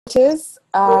coaches.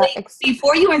 Wait,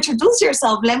 before you introduce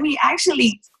yourself, let me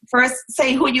actually first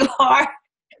say who you are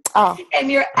Oh,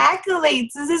 and your accolades.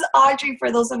 This is Audrey.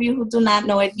 For those of you who do not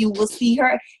know it, you will see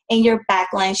her in your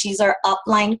backline. She's our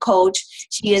upline coach.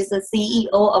 She is the CEO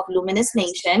of Luminous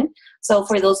Nation. So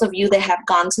for those of you that have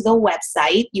gone to the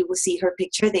website, you will see her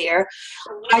picture there.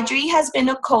 Audrey has been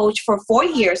a coach for 4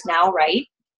 years now, right?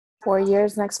 4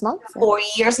 years next month. Yeah. 4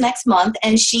 years next month,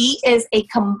 and she is a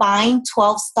combined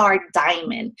 12-star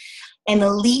diamond, an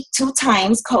elite 2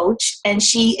 times coach, and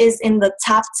she is in the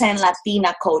top 10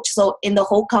 Latina coach. So in the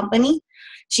whole company,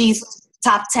 she's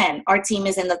top 10. Our team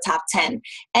is in the top 10.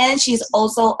 And she's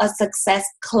also a Success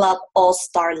Club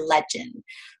All-Star legend.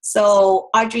 So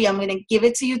Audrey, I'm going to give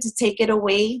it to you to take it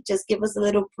away. Just give us a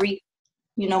little brief,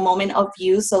 moment of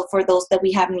you. So for those that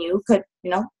we have new, could,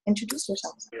 introduce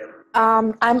yourselves.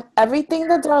 I'm everything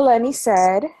that Darlene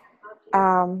said,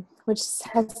 which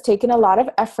has taken a lot of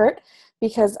effort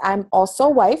because I'm also a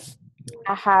wife.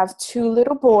 I have 2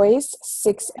 little boys,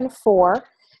 6 and 4,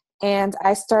 and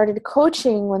I started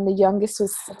coaching when the youngest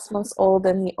was 6 months old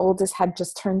and the oldest had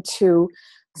just turned 2.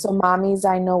 So mommies,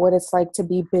 I know what it's like to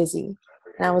be busy.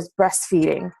 And I was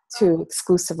breastfeeding too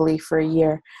exclusively for a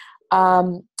year.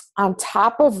 On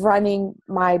top of running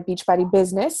my Beachbody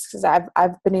business, because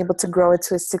I've been able to grow it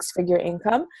to a 6-figure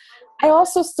income, I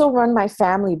also still run my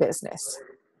family business.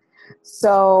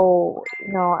 So,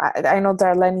 I know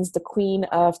Darlene's the queen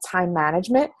of time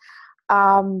management.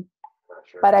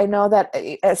 But I know that,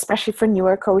 especially for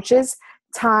newer coaches,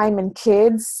 time and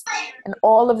kids and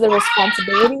all of the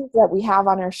responsibilities that we have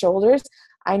on our shoulders,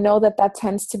 I know that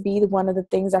tends to be one of the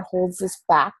things that holds us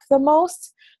back the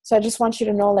most. So I just want you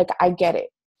to know, I get it.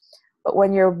 But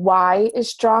when your why is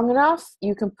strong enough,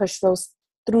 you can push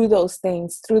through those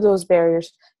things, through those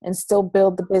barriers, and still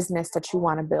build the business that you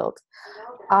want to build.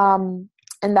 And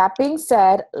that being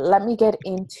said, let me get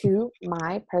into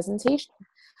my presentation.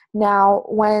 Now,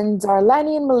 when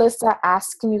Darlene and Melissa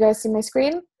asked, can you guys see my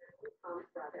screen?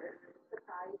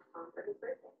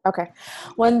 Okay.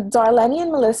 When Darlene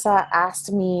and Melissa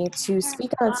asked me to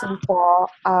speak on St. Paul,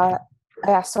 I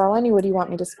asked Darlene, what do you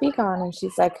want me to speak on? And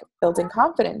she's like, building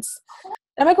confidence.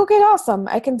 I'm like, okay, awesome.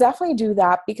 I can definitely do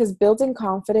that because building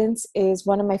confidence is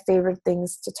one of my favorite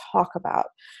things to talk about.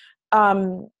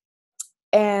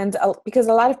 And because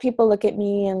a lot of people look at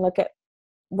me and look at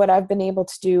what I've been able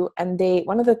to do, and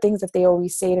one of the things that they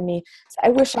always say to me is, I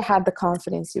wish I had the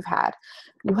confidence you have.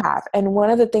 And one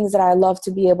of the things that I love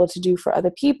to be able to do for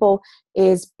other people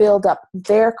is build up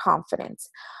their confidence.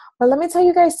 But let me tell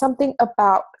you guys something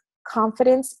about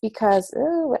confidence, because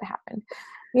what happened?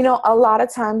 A lot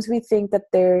of times we think that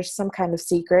there's some kind of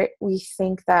secret. We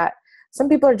think that some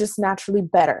people are just naturally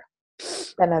better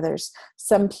than others.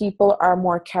 Some people are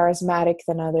more charismatic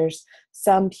than others.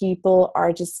 Some people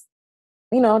are just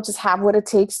have what it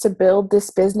takes to build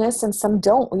this business, and some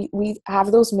don't. We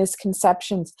have those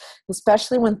misconceptions,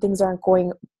 especially when things aren't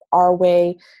going our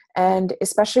way, and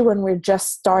especially when we're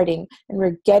just starting and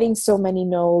we're getting so many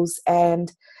no's,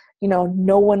 and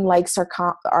no one likes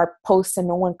our posts and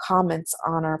no one comments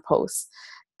on our posts.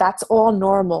 That's all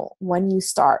normal when you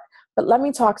start. But let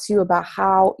me talk to you about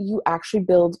how you actually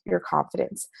build your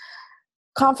confidence.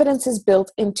 Confidence is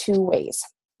built in 2 ways.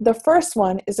 The first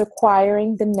one is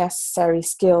acquiring the necessary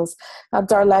skills. Now,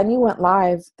 Darlene went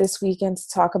live this weekend to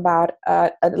talk about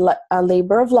a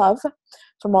labor of love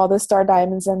from all the Star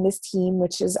Diamonds on this team,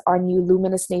 which is our new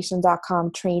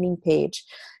luminousnation.com training page,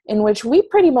 in which we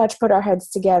pretty much put our heads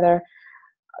together,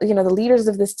 the leaders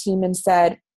of this team, and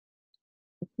said,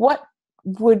 what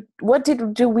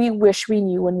do we wish we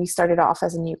knew when we started off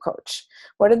as a new coach?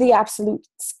 What are the absolute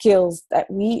skills that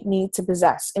we need to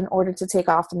possess in order to take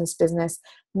off in this business,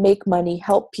 make money,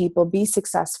 help people, be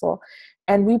successful?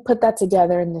 And we put that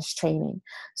together in this training.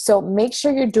 So make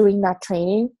sure you're doing that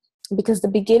training, because the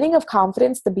beginning of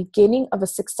confidence, the beginning of a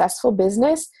successful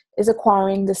business, is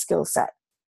acquiring the skill set.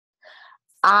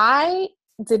 I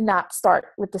did not start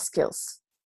with the skills.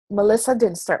 Melissa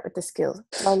didn't start with the skills.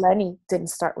 Darlene didn't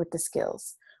start with the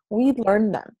skills. We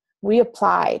learned them. We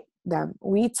applied them.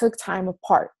 We took time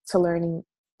apart to learning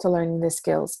the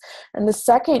skills. And the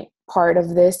second part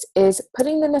of this is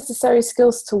putting the necessary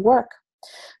skills to work.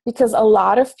 Because a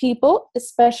lot of people,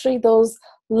 especially those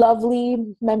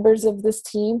lovely members of this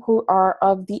team who are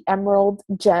of the Emerald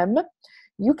Gem,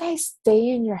 you guys stay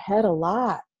in your head a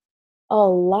lot.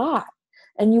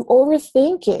 And you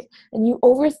overthink it, and you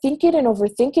overthink it and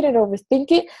overthink it and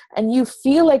overthink it, and you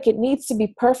feel like it needs to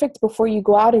be perfect before you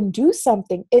go out and do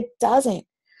something. It doesn't.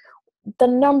 The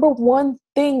number one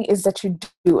thing is that you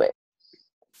do it.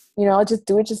 Just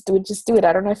do it.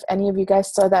 I don't know if any of you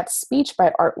guys saw that speech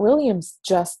by Art Williams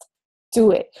just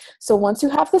Do it. So once you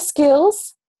have the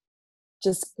skills,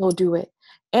 just go do it.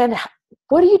 And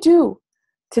what do you do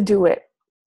to do it?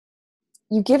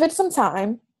 You give it some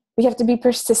time. We have to be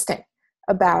persistent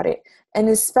about it. And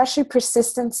especially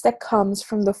persistence that comes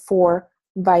from the 4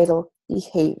 vital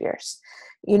behaviors.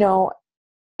 You know,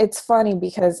 it's funny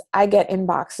because I get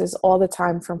inboxes all the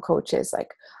time from coaches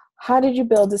like, how did you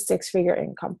build a 6-figure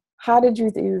income? How did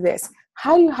you do this?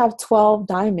 How do you have 12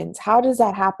 diamonds? How does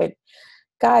that happen?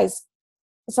 Guys,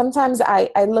 sometimes I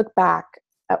look back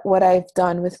at what I've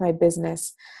done with my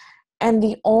business, and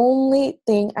the only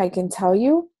thing I can tell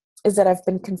you is that I've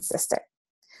been consistent.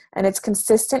 And it's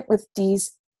consistent with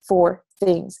these 4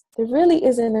 things. There really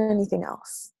isn't anything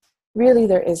else. Really,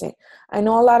 there isn't. I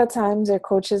know a lot of times their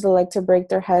coaches like to break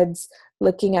their heads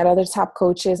looking at other top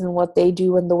coaches and what they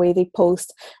do and the way they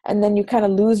post. And then you kind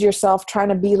of lose yourself trying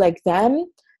to be like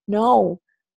them. No,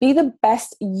 be the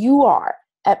best you are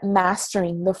at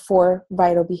mastering the 4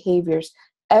 vital behaviors.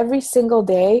 Every single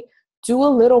day, do a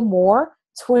little more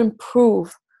to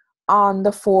improve on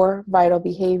the 4 vital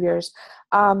behaviors.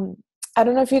 I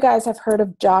don't know if you guys have heard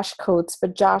of Josh Coates,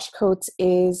 but Josh Coates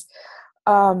is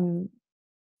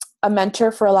a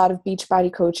mentor for a lot of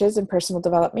Beachbody coaches in personal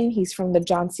development. He's from the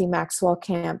John C. Maxwell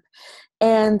camp.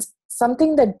 And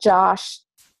something that Josh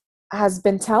has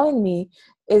been telling me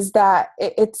is that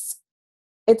it's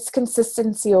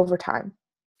consistency over time.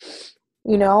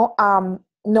 You know,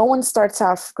 no one starts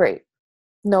off great.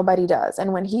 Nobody does.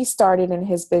 And when he started in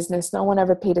his business, no one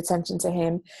ever paid attention to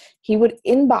him. He would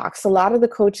inbox a lot of the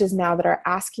coaches now that are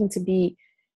asking to be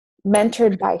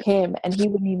mentored by him, and he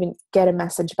wouldn't even get a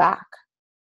message back.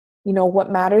 You know,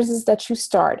 what matters is that you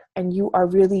start and you are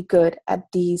really good at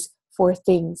these 4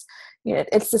 things. You know,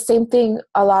 it's the same thing.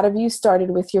 A lot of you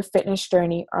started with your fitness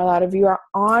journey, or a lot of you are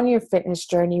on your fitness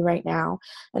journey right now.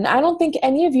 And I don't think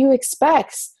any of you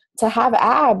expects to have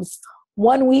abs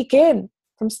 1 week in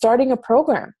from starting a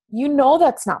program. You know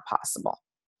that's not possible.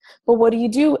 But what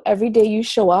do? Every day you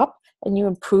show up and you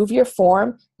improve your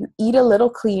form, you eat a little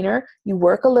cleaner, you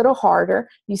work a little harder,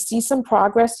 you see some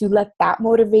progress, you let that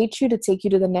motivate you to take you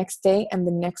to the next day and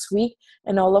the next week,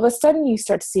 and all of a sudden you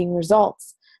start seeing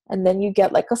results. And then you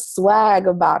get like a swag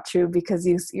about you because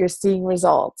you're seeing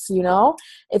results, you know?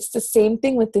 It's the same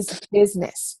thing with this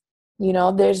business. You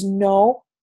know, there's no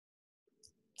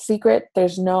secret,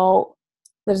 there's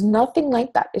nothing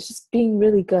like that. It's just being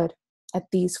really good at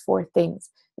these 4 things.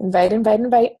 Invite, invite,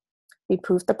 invite. Be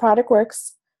proof the product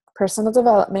works, personal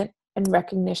development, and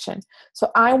recognition. So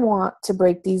I want to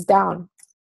break these down.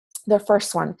 The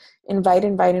first one, invite,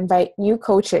 invite, invite new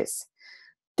coaches.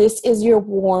 This is your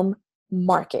warm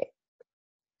market.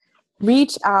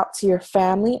 Reach out to your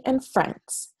family and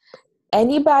friends,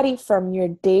 anybody from your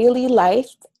daily life,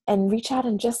 and reach out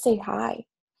and just say hi.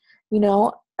 You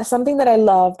know, something that I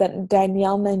love that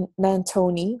Danielle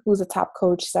Nantoni, who's a top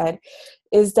coach, said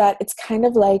is that it's kind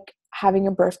of like having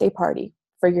a birthday party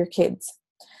for your kids.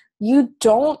 You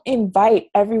don't invite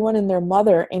everyone and their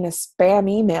mother in a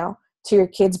spam email to your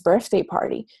kid's birthday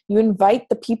party. You invite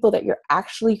the people that you're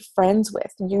actually friends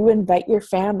with. You invite your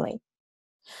family.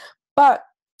 But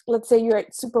let's say you're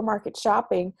at supermarket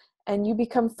shopping and you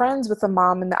become friends with a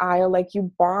mom in the aisle, like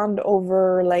you bond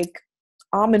over like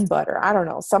almond butter, I don't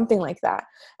know, something like that.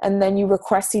 And then you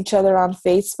request each other on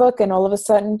Facebook, and all of a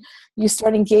sudden you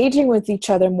start engaging with each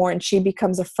other more and she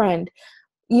becomes a friend.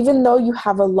 Even though you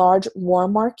have a large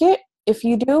warm market, if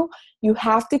you do, you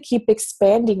have to keep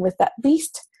expanding with at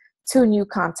least 2 new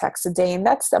contacts a day, and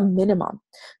that's the minimum.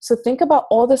 So think about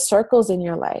all the circles in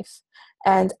your life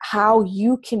and how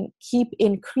you can keep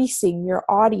increasing your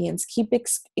audience, keep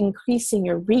increasing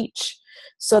your reach,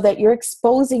 so that you're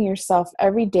exposing yourself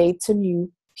every day to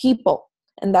new people.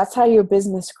 And that's how your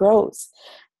business grows.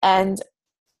 And,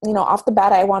 you know, off the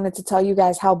bat, I wanted to tell you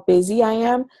guys how busy I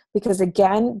am, because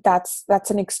again, that's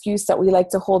an excuse that we like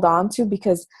to hold on to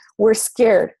because we're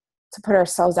scared to put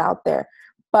ourselves out there.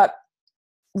 But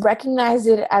recognize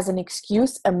it as an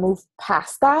excuse and move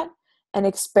past that and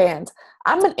expand.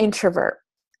 I'm an introvert.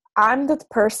 I'm the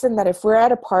person that if we're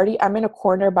at a party, I'm in a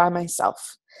corner by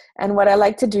myself. And what I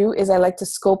like to do is I like to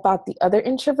scope out the other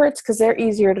introverts because they're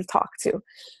easier to talk to.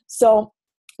 So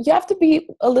you have to be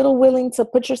a little willing to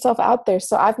put yourself out there.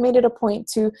 So I've made it a point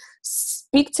to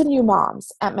speak to new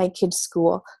moms at my kids'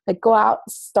 school. Like go out,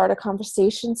 start a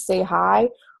conversation, say hi.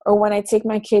 Or when I take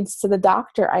my kids to the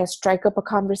doctor, I strike up a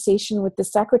conversation with the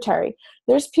secretary.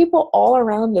 There's people all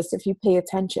around us if you pay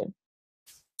attention.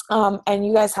 And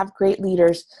you guys have great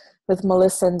leaders with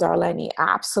Melissa and Darlene,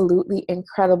 absolutely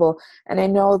incredible. And I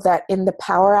know that in the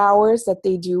power hours that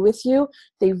they do with you,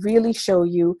 they really show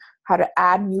you how to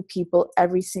add new people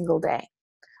every single day.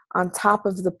 on top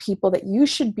of the people that you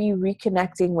should be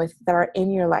reconnecting with that are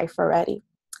in your life already.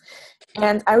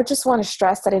 And I would just want to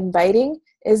stress that inviting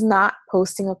is not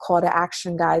posting a call to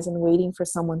action, guys, and waiting for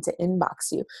someone to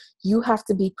inbox you. You have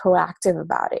to be proactive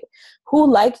about it.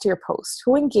 Who liked your post?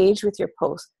 Who engaged with your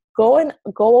post? Go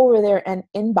over there and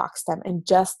inbox them and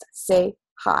just say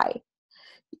hi.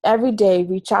 Every day,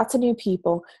 reach out to new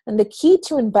people. And the key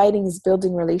to inviting is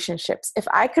building relationships. If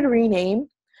I could rename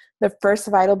the first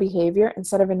vital behavior,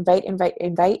 instead of invite,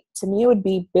 to me it would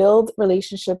be build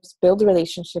relationships, build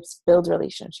relationships, build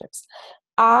relationships.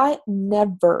 I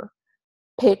never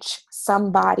pitch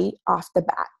somebody off the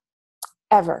bat,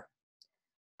 ever.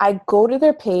 I go to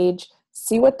their page,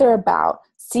 see what they're about,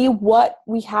 see what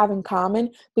we have in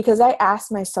common, because I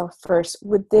ask myself first,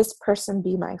 would this person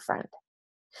be my friend?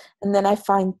 And then I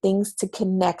find things to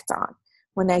connect on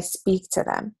when I speak to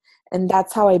them. And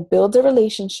that's how I build a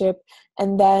relationship.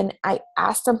 And then I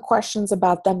ask them questions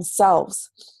about themselves.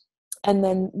 And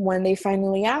then when they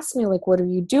finally ask me, like, what do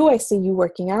you do? I see you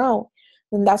working out.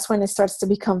 And that's when it starts to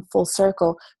become full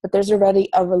circle. But there's already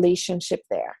a relationship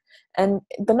there. And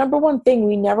the number one thing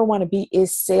we never want to be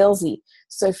is salesy.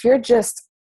 So if you're just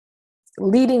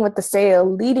leading with the sale,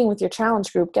 leading with your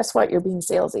challenge group, guess what? You're being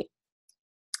salesy.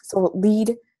 So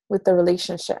lead with the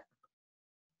relationship.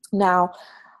 Now,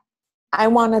 I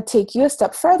want to take you a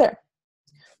step further.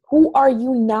 Who are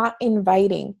you not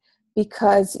inviting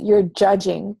because you're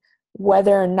judging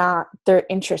whether or not they're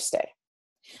interested?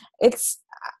 It's,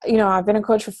 I've been a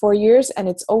coach for 4 years, and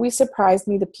it's always surprised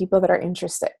me the people that are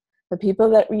interested, the people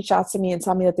that reach out to me and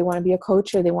tell me that they want to be a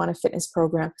coach or they want a fitness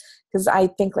program. Because I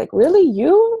think, like, really,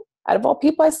 you? Out of all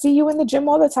people, I see you in the gym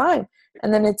all the time.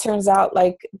 And then it turns out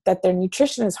like that their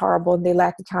nutrition is horrible and they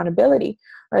lack accountability.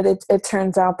 Or that it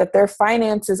turns out that their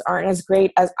finances aren't as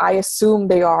great as I assume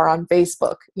they are on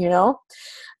Facebook,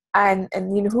 And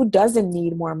who doesn't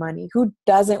need more money? Who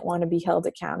doesn't want to be held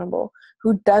accountable?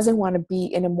 Who doesn't want to be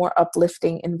in a more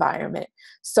uplifting environment?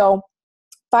 So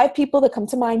 5 people that come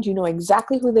to mind, you know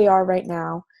exactly who they are right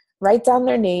now. Write down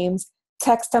their names,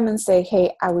 text them and say,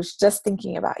 hey, I was just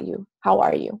thinking about you. How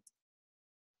are you?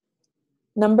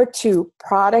 Number 2,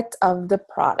 product of the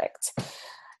product.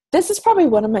 This is probably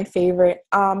one of my favorite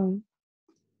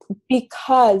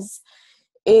because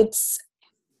it's,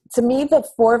 to me, the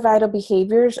 4 vital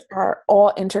behaviors are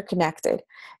all interconnected.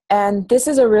 And this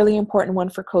is a really important one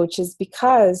for coaches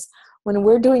because when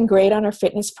we're doing great on our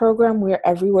fitness program, we're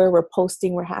everywhere, we're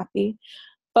posting, we're happy.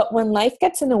 But when life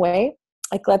gets in the way,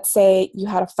 like let's say you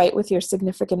had a fight with your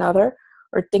significant other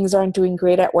or things aren't doing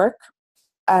great at work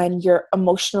and you're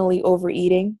emotionally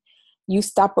overeating, you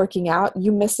stop working out,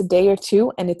 you miss a day or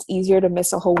 2, and it's easier to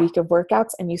miss a whole week of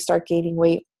workouts and you start gaining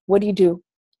weight. What do?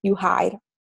 You hide.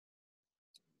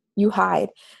 You hide.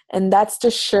 And that's the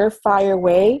surefire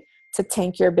way to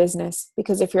tank your business.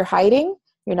 Because if you're hiding,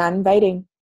 you're not inviting.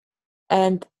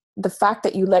 And the fact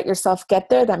that you let yourself get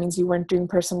there, that means you weren't doing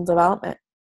personal development.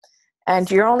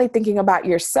 And you're only thinking about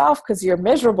yourself because you're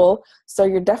miserable. So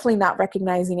you're definitely not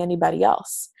recognizing anybody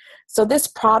else. So this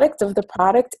product of the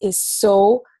product is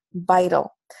so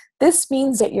vital. This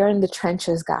means that you're in the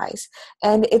trenches, guys.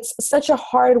 And it's such a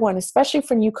hard one, especially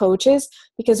for new coaches,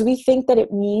 because we think that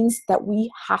it means that we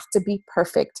have to be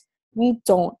perfect. We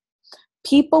don't.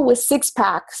 People with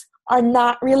 6-packs are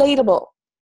not relatable.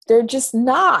 They're just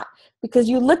not. Because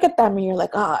you look at them and you're like,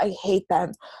 oh, I hate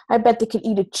them. I bet they could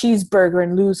eat a cheeseburger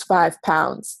and lose 5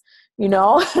 pounds. We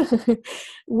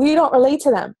don't relate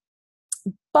to them.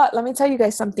 But let me tell you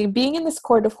guys something. Being in this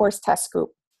Core de Force test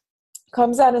group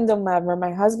comes out in November.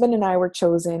 My husband and I were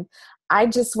chosen. I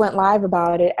just went live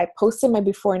about it. I posted my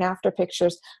before and after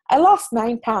pictures. I lost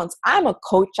 9 pounds. I'm a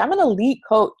coach. I'm an elite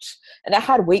coach. And I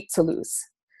had weight to lose.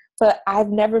 But I've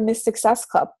never missed Success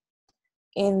Club.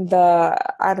 In the,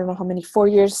 I don't know how many, 4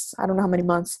 years, I don't know how many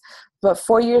months, but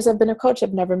 4 years I've been a coach,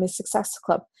 I've never missed Success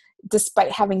Club,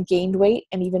 despite having gained weight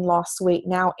and even lost weight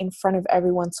now in front of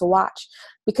everyone to watch.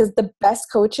 Because the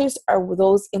best coaches are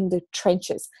those in the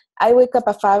trenches. I wake up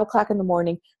at 5 o'clock in the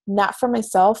morning, not for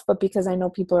myself, but because I know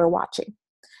people are watching.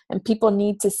 And people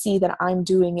need to see that I'm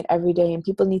doing it every day. And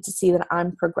people need to see that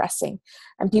I'm progressing.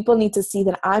 And people need to see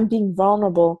that I'm being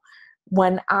vulnerable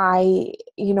when I,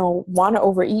 want to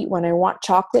overeat, when I want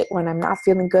chocolate, when I'm not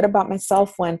feeling good about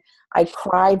myself, when I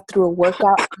cried through a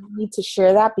workout. I need to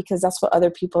share that because that's what other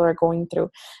people are going through.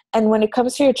 And when it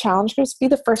comes to your challenge groups, be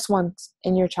the first ones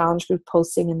in your challenge group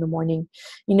posting in the morning.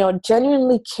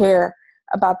 Genuinely care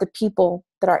about the people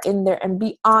that are in there and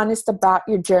be honest about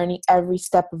your journey every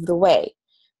step of the way.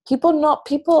 People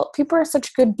are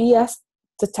such good BS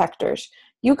detectors.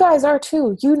 You guys are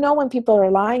too. You know when people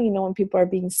are lying. You know when people are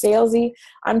being salesy.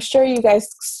 I'm sure you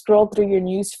guys scroll through your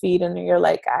news feed and you're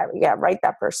like, ah, yeah, right,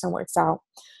 that person works out,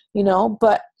 you know.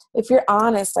 But if you're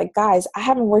honest, like, guys, I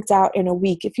haven't worked out in a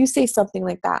week. If you say something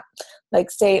like that, like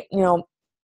say, you know,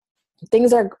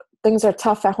 things are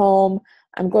tough at home.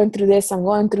 I'm going through this, I'm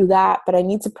going through that, but I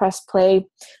need to press play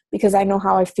because I know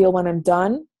how I feel when I'm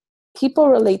done. People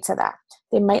relate to that.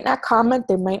 They might not comment,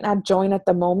 they might not join at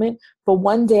the moment, but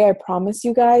one day, I promise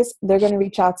you guys, they're going to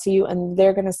reach out to you and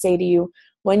they're going to say to you,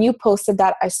 when you posted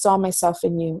that, I saw myself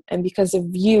in you. And because of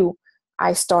you,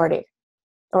 I started.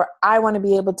 Or I want to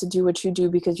be able to do what you do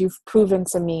because you've proven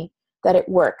to me that it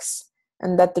works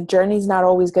and that the journey's not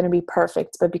always going to be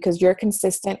perfect, but because you're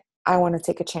consistent, I want to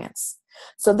take a chance.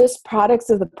 So this product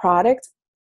of the product,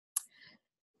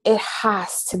 it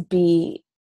has to be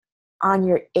on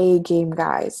your A game,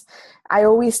 guys. I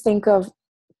always think of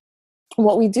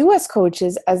what we do as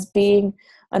coaches as being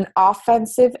an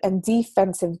offensive and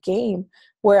defensive game.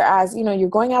 Whereas, you know, you're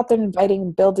going out there and inviting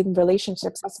and building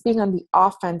relationships. That's being on the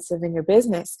offensive in your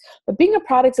business. But being a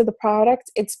product of the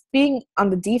product, it's being on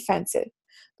the defensive.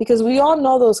 Because we all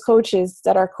know those coaches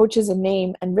that are coaches in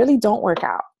name and really don't work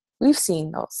out. We've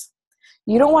seen those.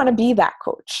 You don't want to be that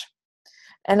coach.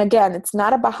 And again, it's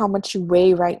not about how much you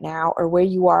weigh right now or where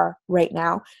you are right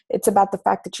now. It's about the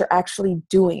fact that you're actually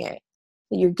doing it.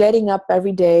 You're getting up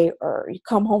every day or you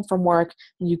come home from work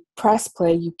and you press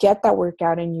play, you get that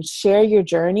workout and you share your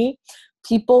journey.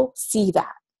 People see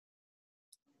that,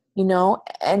 you know,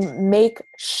 and make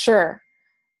sure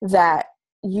that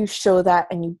you show that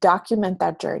and you document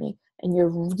that journey and you're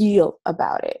real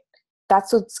about it.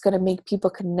 That's what's going to make people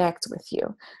connect with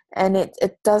you. And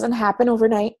it doesn't happen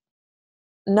overnight.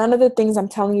 None of the things I'm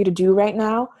telling you to do right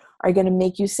now are going to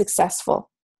make you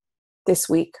successful this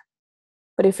week.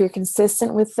 But if you're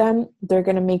consistent with them, they're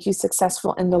going to make you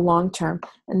successful in the long term.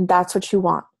 And that's what you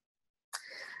want.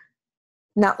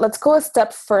 Now, let's go a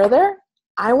step further.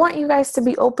 I want you guys to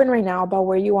be open right now about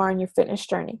where you are in your fitness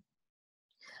journey.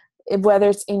 Whether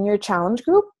it's in your challenge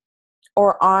group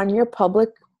or on your public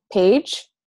page,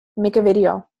 make a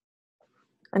video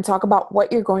and talk about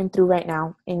what you're going through right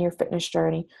now in your fitness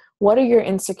journey. What are your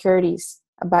insecurities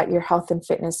about your health and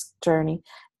fitness journey?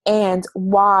 And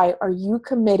why are you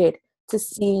committed to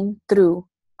seeing through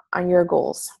on your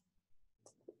goals?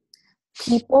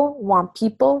 People want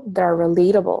people that are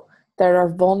relatable, that are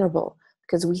vulnerable,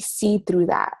 because we see through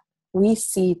that. We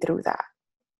see through that.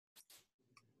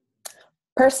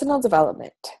 Personal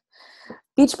development.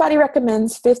 Beachbody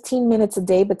recommends 15 minutes a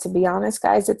day, but to be honest,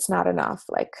 guys, it's not enough.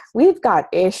 Like, we've got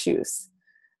issues.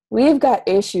 We've got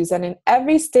issues. And in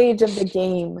every stage of the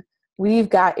game, we've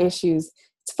got issues.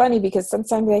 It's funny because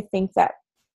sometimes I think that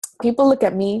people look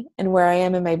at me and where I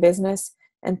am in my business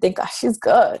and think, oh, she's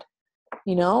good.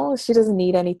 You know, she doesn't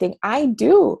need anything. I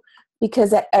do,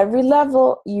 because at every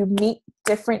level you meet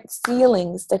different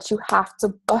feelings that you have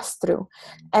to bust through.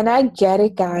 And I get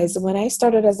it, guys. When I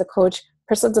started as a coach,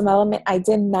 personal development, I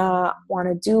did not want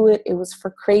to do it. It was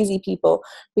for crazy people,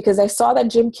 because I saw that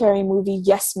Jim Carrey movie,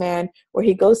 Yes Man, where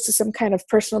he goes to some kind of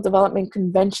personal development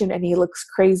convention and he looks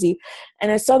crazy.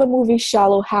 And I saw the movie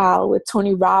Shallow Hal with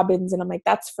Tony Robbins, and I'm like,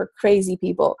 that's for crazy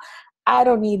people. I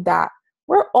don't need that.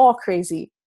 We're all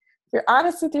crazy. If you're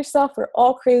honest with yourself, we're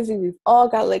all crazy. We've all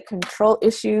got like control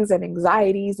issues and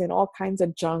anxieties and all kinds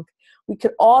of junk. We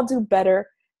could all do better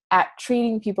at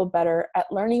treating people better,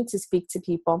 at learning to speak to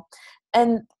people.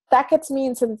 And that gets me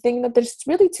into the thing that there's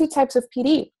really two types of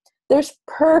PD. There's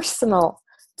personal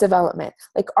development.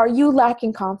 Like, are you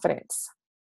lacking confidence?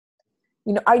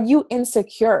 You know, are you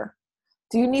insecure?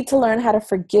 Do you need to learn how to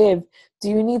forgive? Do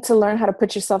you need to learn how to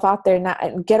put yourself out there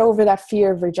and get over that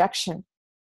fear of rejection?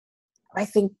 I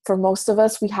think for most of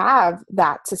us, we have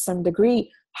that to some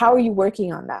degree. How are you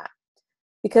working on that?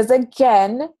 Because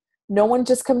again, no one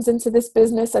just comes into this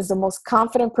business as the most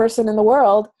confident person in the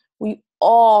world. We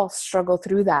all struggle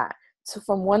through that. So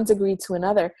from one degree to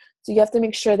another. So you have to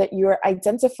make sure that you're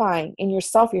identifying in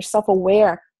yourself, you're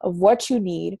self-aware of what you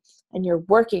need, and you're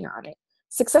working on it.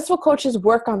 Successful coaches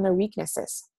work on their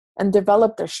weaknesses and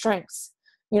develop their strengths.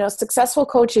 You know, successful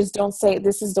coaches don't say,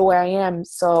 this is the way I am,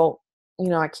 so, you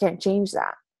know, I can't change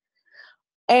that.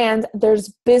 And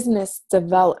there's business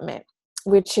development,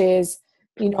 which is,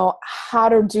 you know, how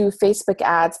to do Facebook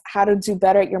ads, how to do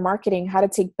better at your marketing, how to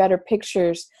take better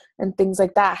pictures and things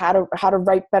like that, how to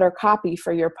write better copy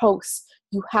for your posts.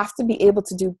 You have to be able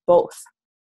to do both.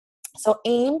 So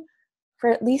aim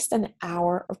for at least an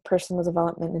hour of personal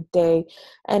development a day.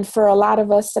 And for a lot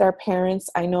of us that are parents,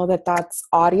 I know that that's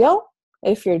audio.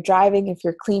 If you're driving, if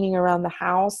you're cleaning around the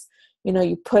house, you know,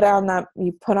 you put on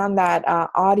that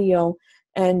audio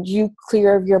and you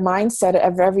clear your mindset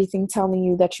of everything telling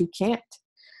you that you can't.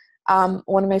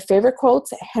 One of my favorite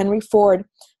quotes, Henry Ford,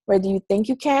 whether you think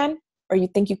you can or you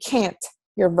think you can't,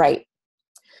 you're right.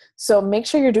 So make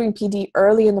sure you're doing PD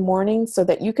early in the morning so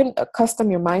that you can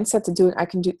accustom your mindset to doing,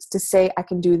 to say, I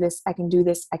can do this, I can do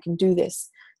this, I can do this.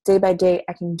 Day by day,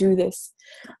 I can do this.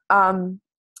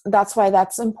 That's why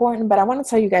that's important. But I want to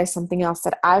tell you guys something else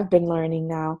that I've been learning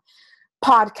now.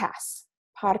 Podcasts.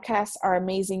 Podcasts are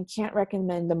amazing. Can't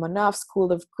recommend them enough.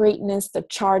 School of Greatness, The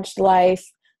Charged Life,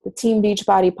 the Team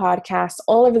Beachbody podcast.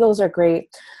 All of those are great.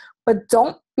 But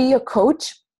don't be a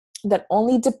coach that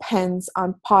only depends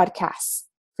on podcasts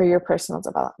for your personal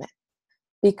development.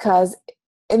 Because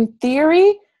in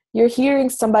theory, you're hearing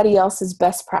somebody else's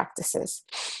best practices.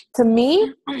 To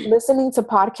me, listening to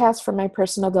podcasts for my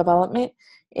personal development,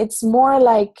 it's more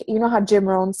like, you know how Jim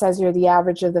Rohn says you're the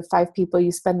average of the 5 people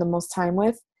you spend the most time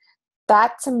with?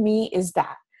 That to me is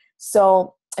that.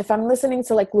 So if I'm listening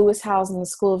to like Lewis Howes in the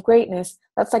School of Greatness,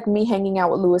 that's like me hanging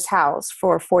out with Lewis Howes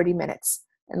for 40 minutes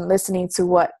and listening to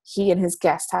what he and his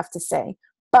guests have to say.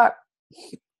 But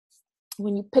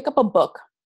when you pick up a book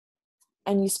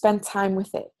and you spend time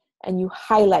with it and you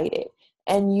highlight it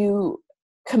and you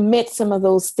commit some of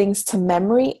those things to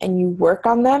memory and you work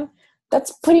on them,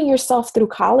 that's putting yourself through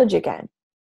college again.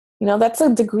 You know, that's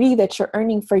a degree that you're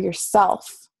earning for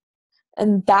yourself.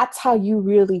 And that's how you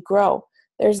really grow.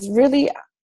 There's really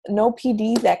no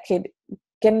PD that could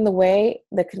get in the way,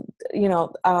 that could,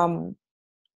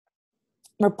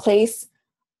 replace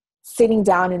sitting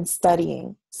down and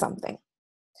studying something.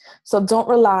 So don't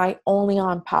rely only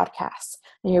on podcasts.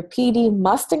 And your PD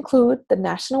must include the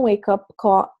National Wake Up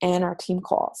Call and our team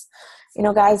calls. You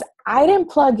know, guys, I didn't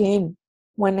plug in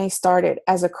when I started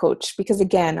as a coach because,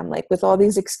 again, I'm like with all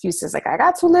these excuses, like I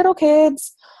got 2 little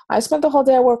kids. I spent the whole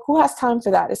day at work. Who has time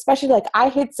for that? Especially like I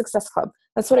hit Success Club.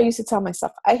 That's what I used to tell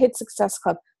myself. I hit Success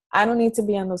Club. I don't need to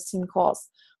be on those team calls.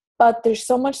 But there's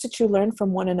so much that you learn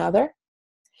from one another.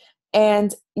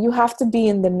 And you have to be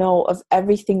in the know of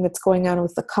everything that's going on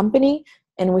with the company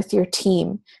and with your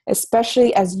team,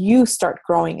 especially as you start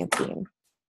growing a team.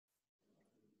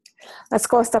 Let's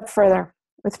go a step further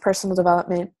with personal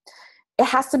development. It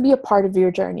has to be a part of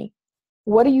your journey.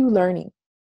 What are you learning?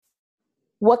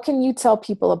 What can you tell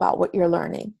people about what you're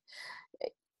learning?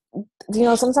 You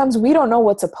know, sometimes we don't know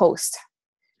what to post.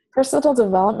 Personal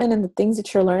development and the things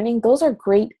that you're learning, those are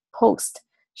great posts.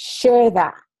 Share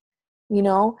that. You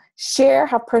know, share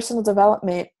how personal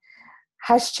development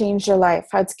has changed your life,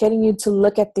 how it's getting you to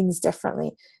look at things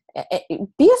differently.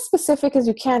 Be as specific as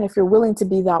you can if you're willing to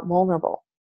be that vulnerable.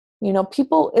 You know, it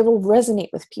will resonate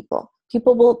with people.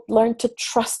 People will learn to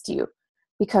trust you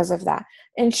because of that.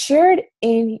 And share it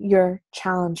in your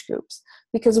challenge groups,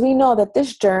 because we know that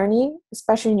this journey,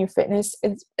 especially in your fitness,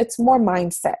 it's more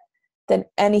mindset than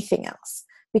anything else.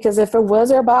 Because if it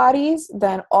was our bodies,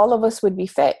 then all of us would be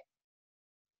fit.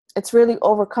 It's really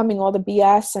overcoming all the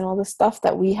BS and all the stuff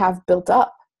that we have built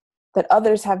up, that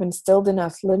others have instilled in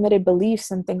us, limited beliefs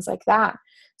and things like that.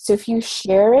 So if you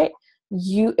share it,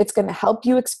 it's going to help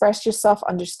you express yourself,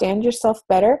 understand yourself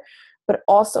better, but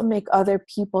also make other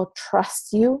people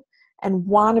trust you and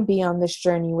want to be on this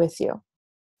journey with you.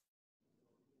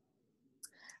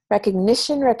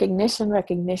 Recognition, recognition,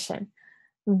 recognition.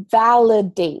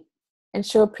 Validate and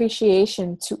show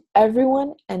appreciation to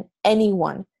everyone and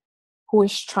anyone who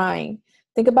is trying.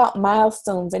 Think about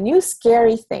milestones and use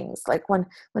scary things, like when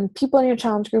people in your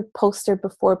challenge group post their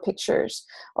before pictures,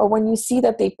 or when you see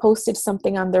that they posted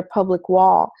something on their public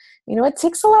wall. You know, it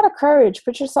takes a lot of courage.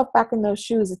 Put yourself back in those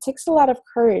shoes. It takes a lot of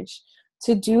courage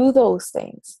to do those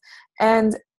things.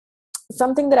 And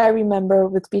something that I remember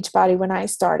with Beachbody when I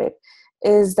started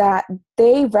is that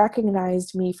they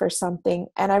recognized me for something.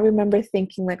 And I remember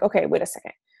thinking like, okay, wait a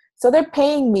second. So they're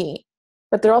paying me,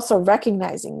 but they're also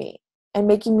recognizing me and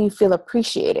making me feel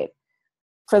appreciated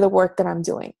for the work that I'm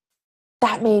doing.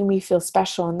 That made me feel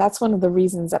special. And that's one of the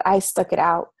reasons that I stuck it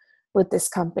out with this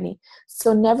company.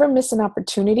 So never miss an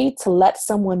opportunity to let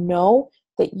someone know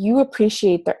that you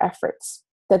appreciate their efforts,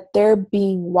 that they're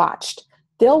being watched.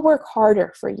 They'll work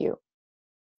harder for you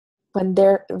when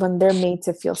they're made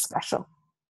to feel special.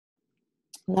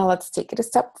 Now let's take it a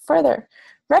step further.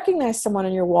 Recognize someone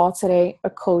on your wall today, a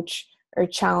coach or a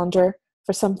challenger,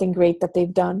 for something great that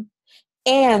they've done.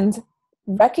 And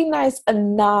recognize a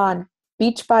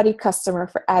non-Beachbody customer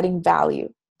for adding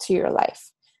value to your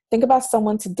life. Think about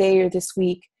someone today or this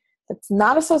week that's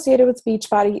not associated with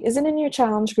Beachbody, isn't in your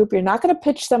challenge group. You're not going to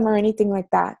pitch them or anything like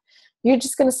that. You're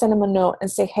just going to send them a note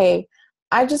and say, hey,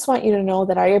 I just want you to know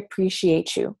that I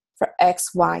appreciate you for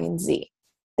X, Y, and Z.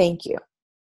 Thank you.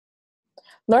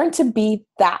 Learn to be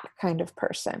that kind of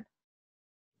person.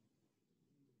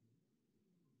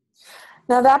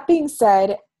 Now, that being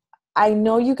said, I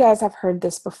know you guys have heard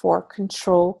this before,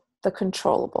 control the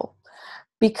controllable,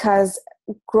 because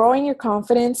growing your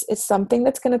confidence is something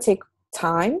that's going to take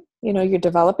time. You know, you're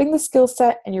developing the skill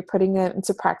set and you're putting it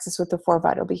into practice with the 4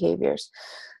 vital behaviors.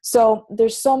 So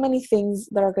there's so many things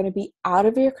that are going to be out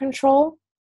of your control.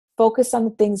 Focus on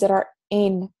the things that are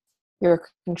in your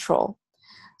control.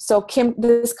 So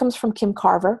this comes from Kim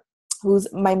Carver,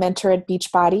 who's my mentor at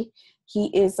Beachbody. He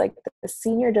is like the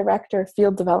senior director of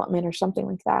field development or something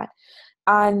like that.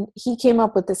 And he came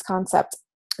up with this concept.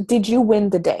 Did you win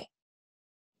the day?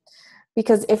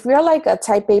 Because if you're like a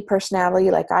type A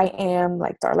personality, like I am,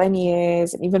 like Darlene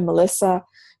is, and even Melissa,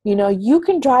 you know, you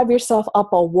can drive yourself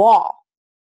up a wall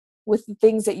with the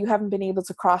things that you haven't been able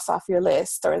to cross off your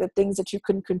list, or the things that you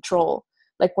couldn't control,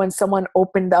 like when someone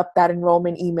opened up that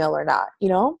enrollment email or not, you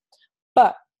know?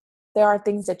 But there are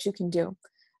things that you can do,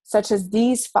 such as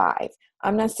these 5.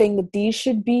 I'm not saying that these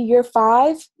should be your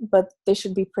 5, but they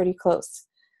should be pretty close.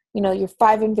 You know, your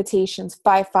 5 invitations,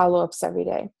 5 follow-ups every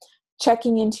day,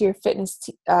 checking into your fitness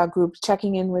group,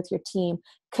 checking in with your team,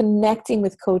 connecting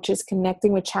with coaches,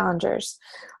 connecting with challengers,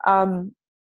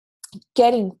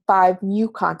 getting 5 new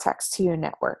contacts to your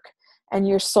network, and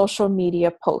your social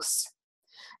media posts.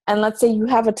 And let's say you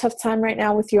have a tough time right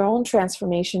now with your own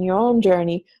transformation, your own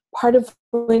journey. Part of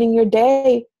winning your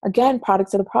day, again,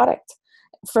 product of the product.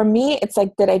 For me, it's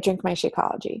like, did I drink my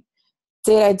Shakeology?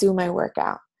 Did I do my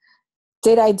workout?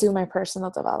 Did I do my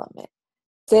personal development?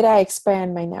 Did I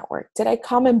expand my network? Did I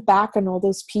comment back on all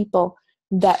those people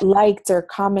that liked or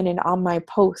commented on my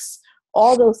posts?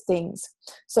 All those things.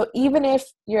 So even if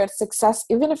you're at Success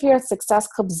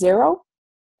Club 0,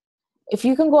 if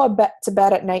you can go to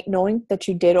bed at night knowing that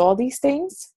you did all these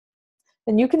things,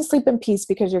 then you can sleep in peace,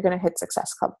 because you're going to hit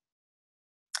Success Club.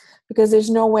 Because there's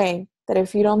no way that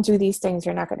if you don't do these things,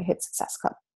 you're not going to hit Success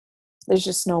Club. There's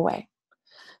just no way.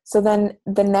 So then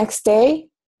the next day,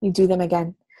 you do them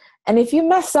again. And if you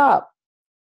mess up,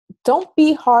 don't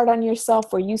be hard on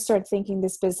yourself where you start thinking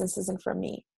this business isn't for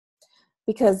me,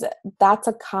 because that's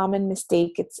a common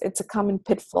mistake. It's a common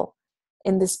pitfall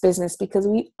in this business, because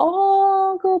we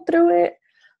all go through it.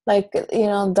 Like, you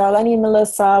know, Darlene and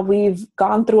Melissa, we've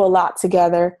gone through a lot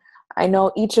together. I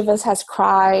know each of us has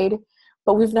cried,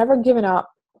 but we've never given up.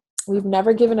 We've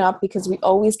never given up, because we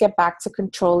always get back to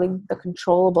controlling the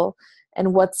controllable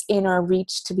and what's in our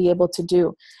reach to be able to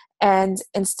do. And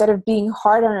instead of being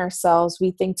hard on ourselves, we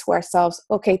think to ourselves,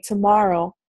 okay,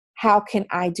 tomorrow, how can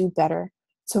I do better?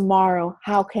 Tomorrow,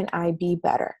 how can I be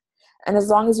better? And as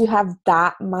long as you have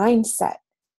that mindset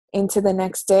into the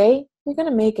next day, you're going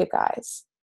to make it, guys.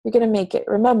 You're going to make it.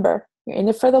 Remember, you're in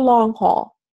it for the long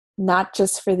haul, not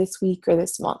just for this week or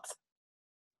this month.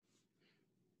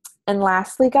 And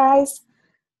lastly, guys,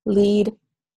 lead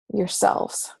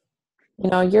yourselves. You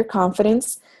know, your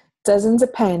confidence doesn't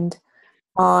depend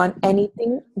on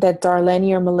anything that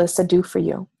Darlene or Melissa do for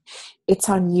you. It's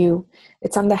on you.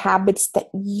 It's on the habits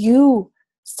that you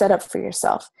set up for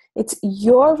yourself. It's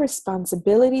your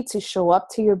responsibility to show up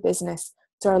to your business.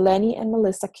 Darlene and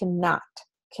Melissa cannot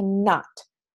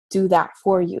do that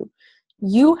for you.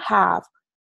 You have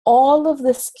all of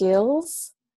the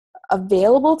skills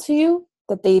available to you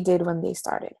that they did when they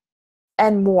started,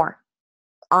 and more,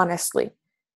 honestly,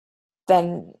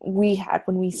 than we had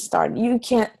when we started. You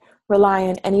can't rely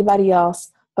on anybody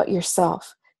else but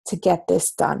yourself to get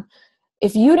this done.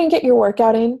 If you didn't get your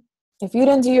workout in, if you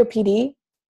didn't do your PD,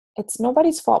 it's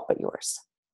nobody's fault but yours.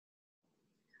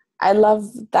 I love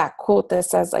that quote that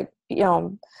says, like, you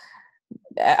know,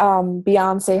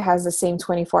 Beyonce has the same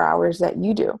 24 hours that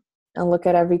you do, and look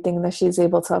at everything that she's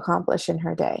able to accomplish in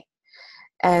her day.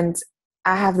 And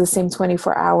I have the same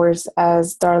 24 hours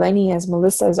as Darlene, as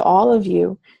Melissa, as all of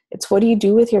you. It's what do you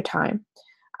do with your time?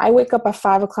 I wake up at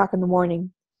 5 o'clock in the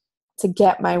morning to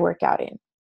get my workout in,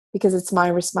 because it's my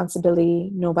responsibility,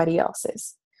 nobody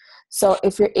else's. So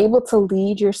if you're able to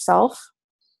lead yourself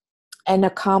and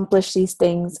accomplish these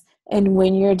things and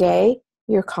win your day,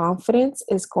 your confidence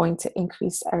is going to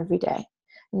increase every day.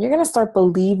 And you're going to start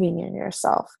believing in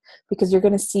yourself, because you're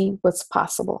going to see what's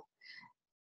possible.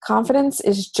 Confidence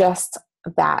is just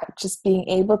that, just being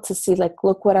able to see, like,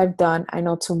 look what I've done. I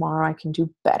know tomorrow I can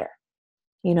do better,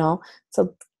 you know?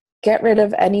 So get rid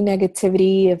of any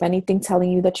negativity, of anything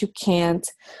telling you that you can't,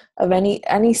 of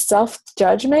any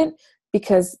self-judgment,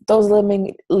 because those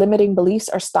limiting beliefs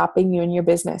are stopping you in your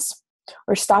business,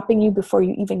 or stopping you before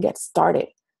you even get started.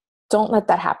 Don't let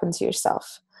that happen to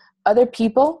yourself. Other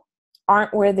people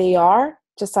aren't where they are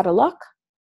just out of luck,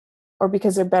 or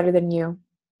because they're better than you.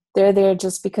 They're there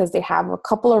just because they have a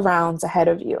couple of rounds ahead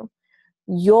of you.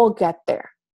 You'll get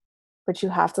there. but you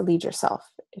have to lead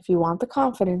yourself if you want the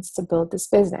confidence to build this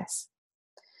business.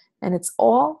 And it's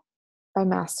all by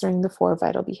mastering the 4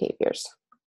 vital behaviors.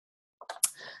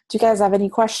 Do you guys have any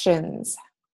questions?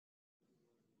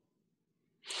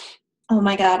 Oh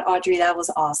my God, Audrey, that was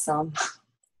awesome.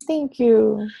 Thank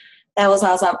you. That was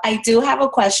awesome. I do have a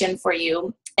question for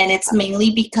you, and it's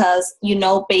mainly because, you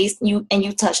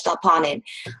touched upon it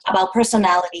about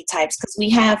personality types, because we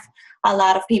have a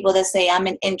lot of people that say I'm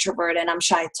an introvert and I'm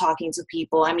shy talking to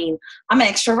people. I mean, I'm an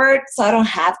extrovert, so I don't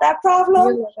have that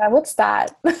problem. What's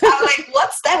that? I'm like,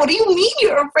 what's that? What do you mean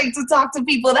you're afraid to talk to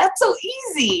people? That's so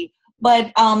easy.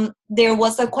 But there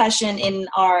was a question in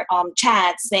our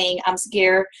chat saying I'm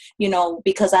scared,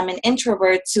 because I'm an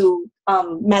introvert to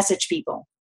message people.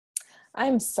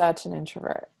 I'm such an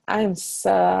introvert.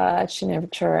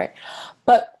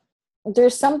 But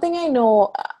there's something I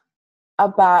know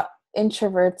about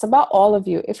introverts, about all of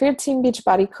you. If you're a Team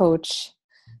Beachbody coach,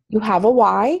 you have a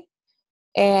why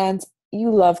and you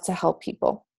love to help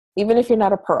people, even if you're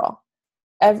not a Pearl.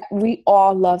 We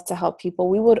all love to help people.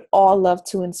 We would all love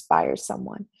to inspire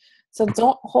someone. So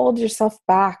don't hold yourself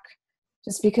back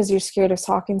just because you're scared of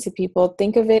talking to people.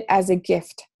 Think of it as a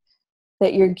gift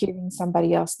that you're giving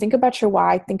somebody else. Think about your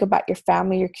why. Think about your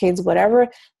family, your kids, whatever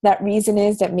that reason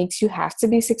is that makes you have to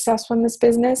be successful in this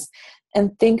business.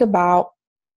 And think about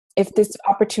if this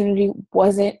opportunity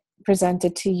wasn't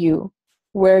presented to you,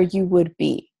 where you would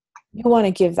be. You want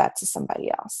to give that to somebody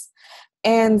else.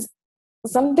 And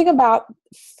something about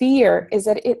fear is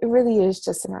that it really is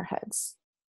just in our heads.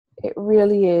 It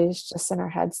really is just in our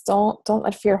heads. Don't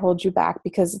let fear hold you back,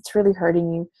 because it's really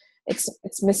hurting you.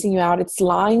 It's missing you out. It's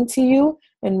lying to you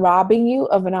and robbing you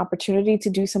of an opportunity to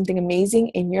do something amazing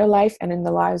in your life and in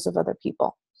the lives of other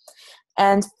people.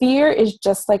 And fear is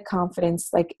just like confidence.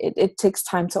 Like it takes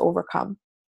time to overcome.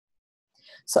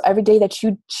 So every day that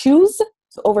you choose to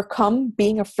overcome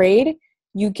being afraid,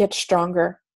 you get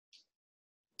stronger.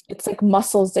 It's like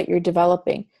muscles that you're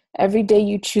developing. Every day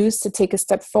you choose to take a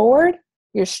step forward,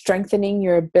 you're strengthening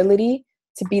your ability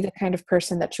to be the kind of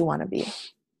person that you want to be.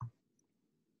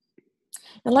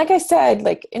 And like I said,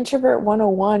 like introvert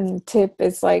 101 tip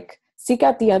is like, seek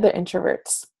out the other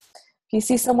introverts. If you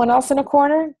see someone else in a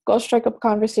corner, go strike up a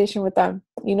conversation with them.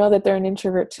 You know that they're an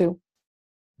introvert too.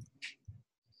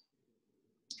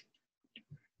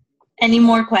 Any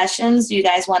more questions you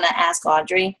guys want to ask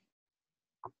Audrey?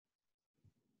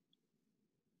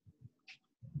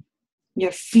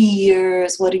 Your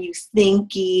fears, what are you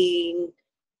thinking?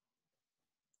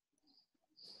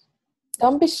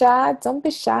 Don't be shy. Don't be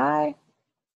shy.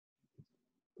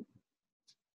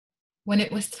 When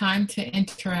it was time to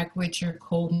interact with your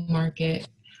cold market,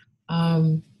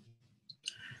 how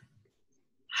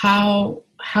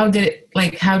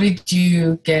did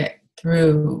you get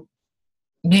through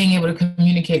being able to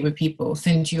communicate with people,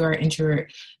 since you are an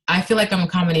introvert? I feel like I'm a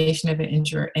combination of an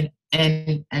introvert and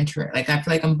introvert. Like, I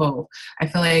feel like I'm both. I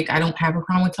feel like I don't have a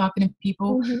problem with talking to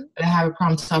people, but I have a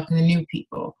problem talking to new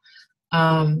people.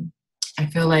 I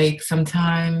feel like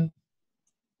sometimes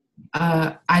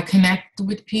I connect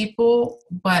with people,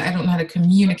 but I don't know how to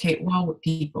communicate well with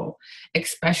people,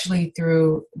 especially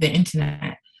through the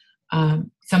internet.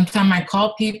 Sometimes I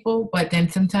call people, but then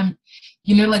sometimes,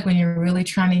 like when you're really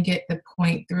trying to get the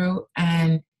point through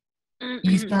and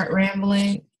you start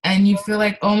rambling and you feel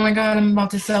like, oh my God, I'm about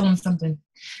to sell them something.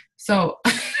 So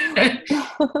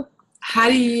how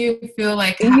do you feel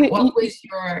like, what was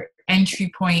your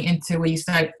entry point into where you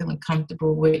started feeling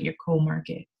comfortable with your cold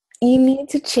market? You need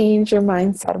to change your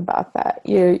mindset about that.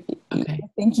 You're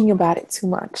thinking about it too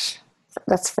much.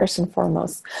 That's first and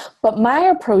foremost. But my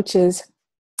approach is,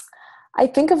 I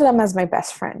think of them as my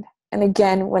best friend. And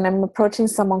again, when I'm approaching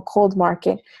someone cold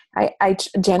market, I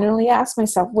generally ask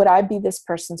myself, would I be this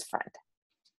person's friend?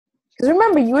 Because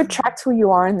remember, you attract who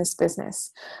you are in this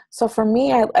business. So for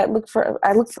me, I look for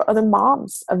other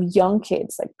moms of young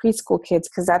kids, like preschool kids,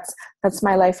 because that's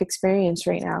my life experience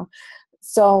right now.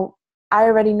 So I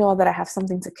already know that I have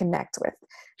something to connect with.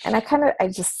 And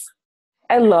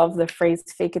I love the phrase,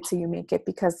 fake it till you make it,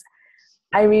 because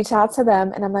I reach out to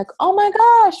them and I'm like, oh my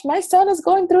gosh, my son is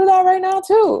going through that right now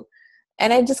too.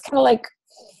 And I just kind of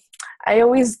I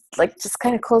always just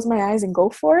kind of close my eyes and go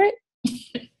for it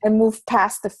and move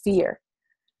past the fear.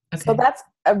 Okay. So that's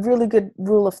a really good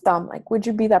rule of thumb. Like, would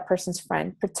you be that person's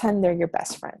friend? Pretend they're your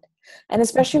best friend. And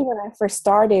especially when I first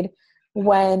started,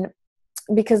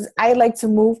 because I like to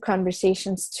move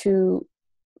conversations to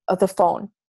the phone.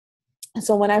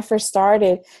 So when I first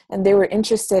started and they were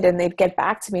interested and they'd get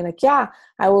back to me like, yeah,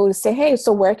 I would say, hey,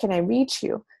 so where can I reach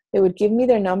you? They would give me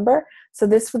their number. So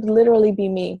this would literally be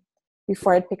me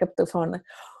before I'd pick up the phone. Like,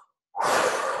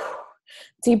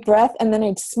 deep breath, and then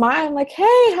I'd smile. I'm like,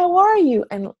 hey, how are you?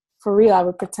 And for real, I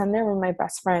would pretend they were my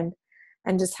best friend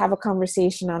and just have a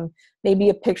conversation on maybe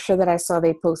a picture that I saw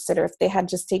they posted, or if they had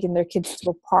just taken their kids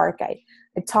to a park,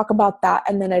 I'd talk about that,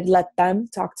 and then I'd let them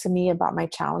talk to me about my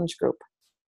challenge group.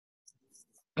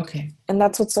 Okay. And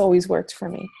that's what's always worked for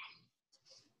me.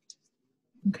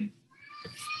 Okay.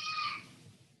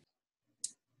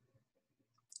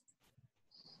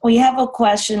 We have a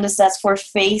question that says, for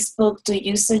Facebook, do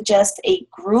you suggest a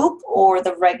group or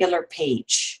the regular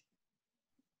page?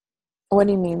 What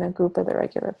do you mean, a group or the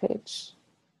regular page?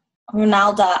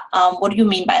 Ronaldo, what do you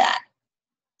mean by that?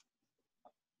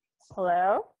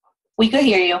 Hello? We could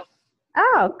hear you.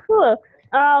 Oh, cool.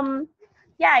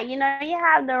 Yeah, you know, you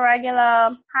have the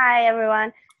regular, hi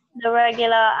everyone, the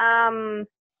regular,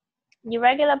 your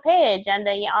regular page, and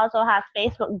then you also have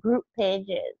Facebook group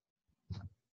pages.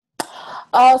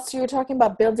 Oh, so you're talking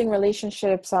about building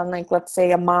relationships on, like, let's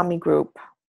say a mommy group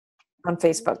on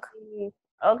Facebook.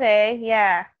 Okay,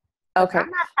 yeah. Okay. I'm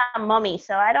not a mommy,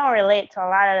 so I don't relate to a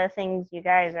lot of the things you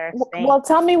guys are saying. Well,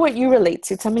 tell me what you relate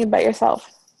to. Tell me about yourself.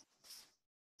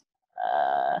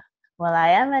 Well, I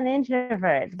am an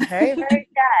introvert, very, very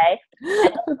shy. I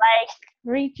don't like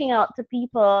reaching out to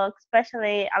people,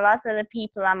 especially a lot of the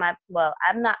people I'm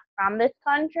not from this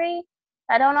country.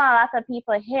 I don't know a lot of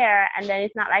people here, and then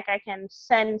it's not like I can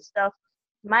send stuff.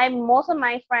 Most of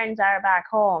my friends are back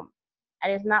home,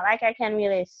 and it's not like I can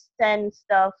really send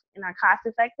stuff in a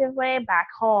cost-effective way back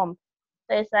home.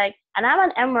 So it's like, and I'm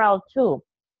an emerald too,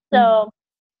 so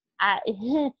I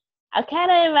I'm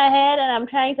kind of in my head, and I'm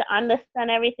trying to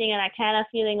understand everything, and I kind of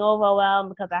feeling overwhelmed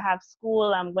because I have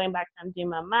school. I'm going back. I'm doing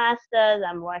my master's.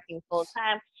 I'm working full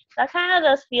time, so I kind of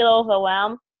just feel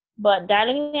overwhelmed. But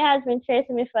Darling has been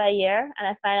chasing me for a year, and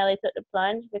I finally took the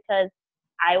plunge because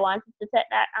I wanted to take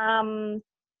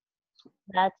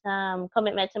that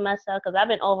commitment to myself, because I've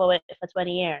been overweight for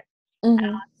 20 years.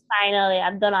 Mm-hmm. Finally,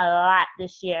 I've done a lot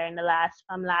this year,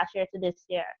 from last year to this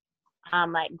year,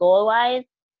 like goal wise,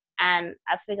 and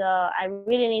I figure I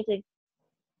really need to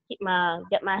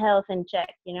get my health in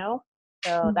check, you know.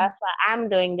 So that's why I'm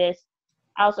doing this,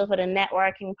 also for the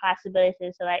networking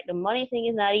possibilities. So like the money thing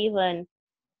is not even.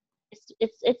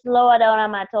 It's lower down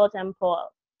on my totem pole.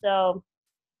 So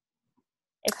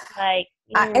it's like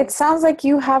it sounds like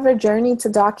you have a journey to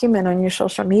document on your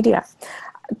social media.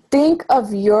 Think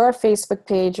of your Facebook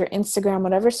page, your Instagram,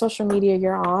 whatever social media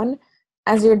you're on,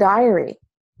 as your diary.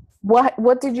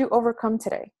 What did you overcome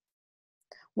today?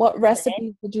 What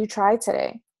recipes did you try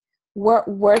today? What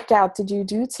workout did you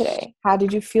do today? How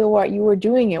did you feel while you were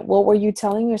doing it? What were you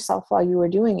telling yourself while you were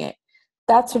doing it?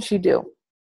 That's what you do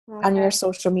on your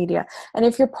social media. And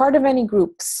if you're part of any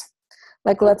groups,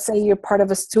 like let's say you're part of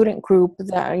a student group,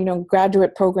 that, you know,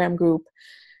 graduate program group,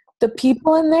 the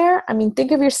people in there, I mean,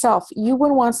 think of yourself. You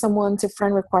wouldn't want someone to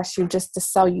friend request you just to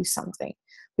sell you something,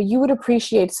 but you would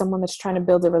appreciate someone that's trying to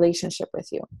build a relationship with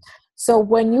you. So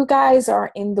when you guys are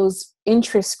in those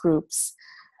interest groups,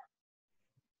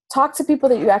 talk to people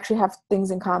that you actually have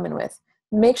things in common with.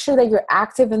 Make sure that you're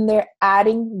active in there,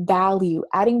 adding value.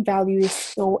 Adding value is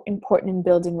so important in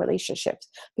building relationships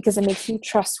because it makes you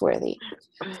trustworthy.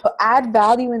 So add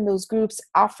value in those groups,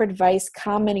 offer advice,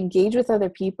 comment, engage with other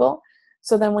people.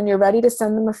 So then when you're ready to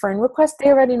send them a friend request, they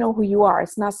already know who you are.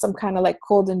 It's not some kind of like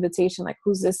cold invitation, like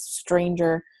who's this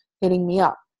stranger hitting me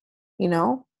up, you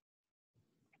know?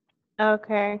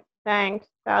 Okay, thanks.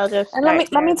 I'll just And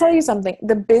let me tell you something.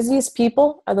 The busiest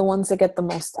people are the ones that get the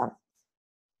most done.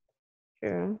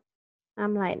 True.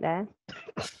 I'm like that.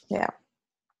 Yeah.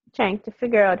 Trying to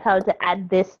figure out how to add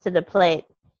this to the plate.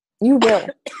 You will,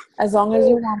 as long as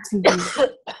you want to use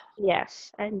it.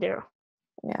 Yes, I do.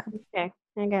 Yeah. Okay,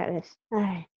 I got this. All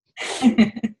right.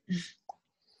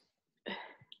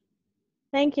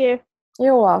 Thank you.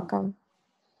 You're welcome.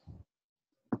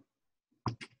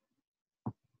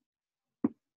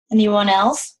 Anyone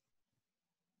else?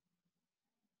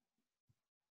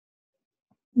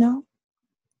 No?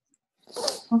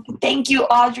 Okay. Thank you,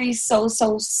 Audrey, so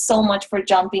much for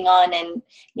jumping on and,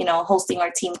 you know, hosting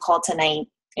our team call tonight.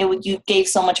 You gave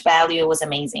so much value. It was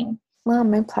amazing. Well,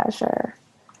 my pleasure.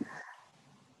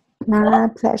 My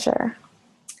pleasure.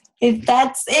 If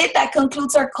that's it, that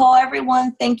concludes our call,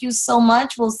 everyone. Thank you so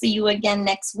much. We'll see you again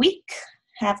next week.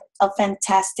 Have a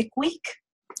fantastic week.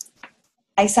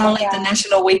 I sound like the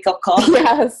national wake-up call.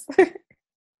 Yes.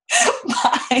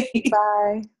 Bye.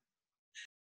 Bye.